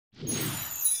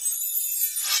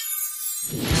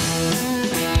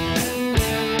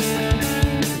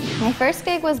My first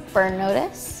gig was Burn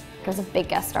Notice. It was a big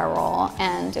guest star role,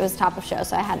 and it was top of show,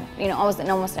 so I had, I was in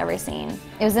almost every scene.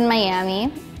 It was in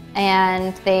Miami,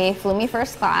 and they flew me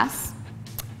first class,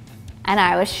 and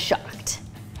I was shocked.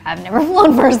 I've never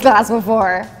flown first class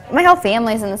before. My whole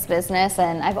family's in this business,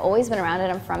 and I've always been around it.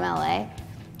 I'm from LA,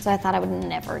 so I thought I would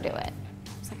never do it.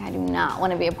 I was like, I do not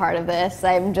want to be a part of this.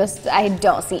 I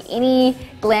don't see any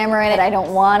glamour in it. I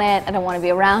don't want it. I don't want to be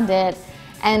around it.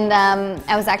 And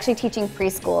I was actually teaching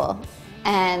preschool,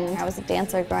 and I was a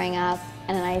dancer growing up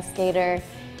and an ice skater.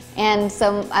 And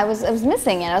so I was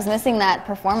missing it. I was missing that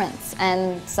performance.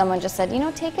 And someone just said,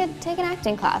 take an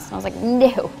acting class. And I was like,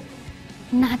 no,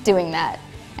 I'm not doing that.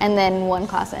 And then one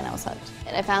class in, I was hooked.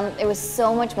 And I found it was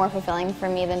so much more fulfilling for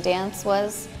me than dance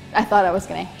was. I thought I was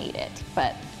gonna hate it,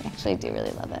 but I actually do really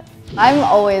love it. I'm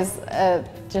always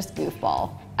just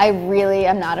goofball. I really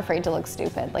am not afraid to look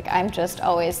stupid. Like, I'm just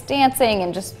always dancing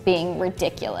and just being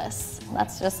ridiculous.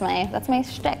 That's my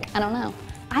shtick. I don't know.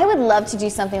 I would love to do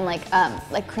something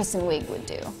like Kristen Wiig would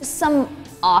do. Some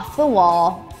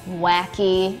off-the-wall,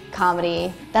 wacky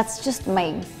comedy. That's just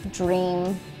my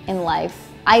dream in life.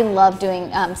 I love doing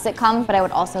sitcoms, but I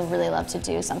would also really love to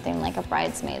do something like a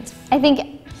Bridesmaids. I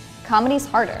think comedy's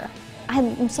harder.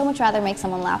 I'd so much rather make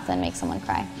someone laugh than make someone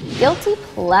cry. Guilty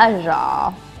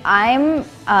pleasure. I'm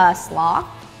a sloth.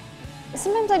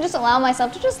 Sometimes I just allow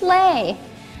myself to just lay.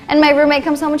 And my roommate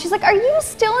comes home and she's like, are you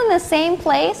still in the same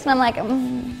place? And I'm like,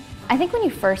 I think when you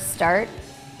first start,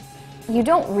 you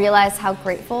don't realize how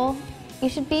grateful you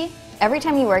should be. Every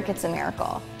time you work, it's a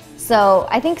miracle. So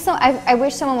I think I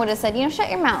wish someone would have said,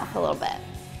 shut your mouth a little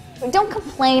bit. Don't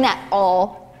complain at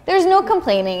all. There's no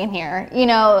complaining in here.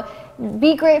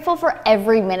 Be grateful for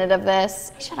every minute of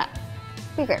this. Shut up.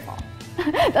 Be grateful.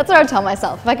 That's what I would tell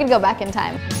myself if I could go back in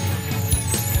time.